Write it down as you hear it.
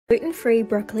Gluten-free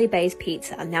broccoli-based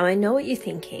pizza. Now I know what you're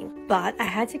thinking, but I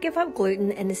had to give up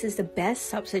gluten and this is the best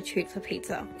substitute for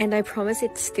pizza. And I promise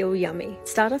it's still yummy.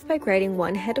 Start off by grating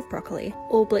 1 head of broccoli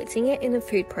or blitzing it in a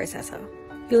food processor.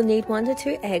 You'll need 1 to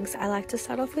 2 eggs. I like to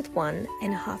start off with 1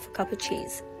 and half a cup of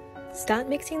cheese. Start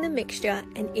mixing the mixture,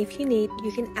 and if you need,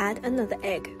 you can add another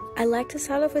egg. I like to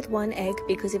start off with 1 egg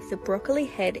because if the broccoli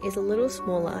head is a little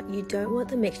smaller, you don't want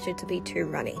the mixture to be too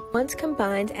runny. Once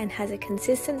combined and has a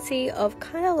consistency of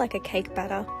kind of like a cake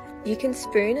batter, you can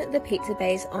spoon the pizza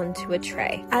base onto a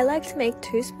tray. I like to make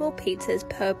 2 small pizzas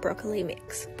per broccoli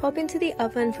mix. Pop into the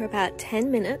oven for about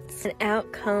 10 minutes and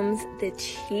out comes the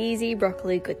cheesy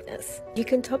broccoli goodness. You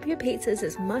can top your pizzas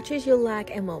as much as you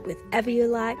like and whatever you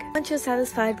like. Once you're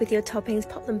satisfied with your toppings,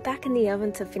 pop them back in the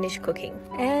oven to finish cooking.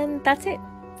 And that's it.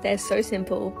 They're so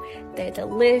simple, they're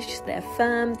delish, they're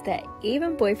firm, they're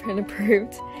even boyfriend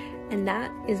approved, and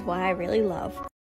that is why I really love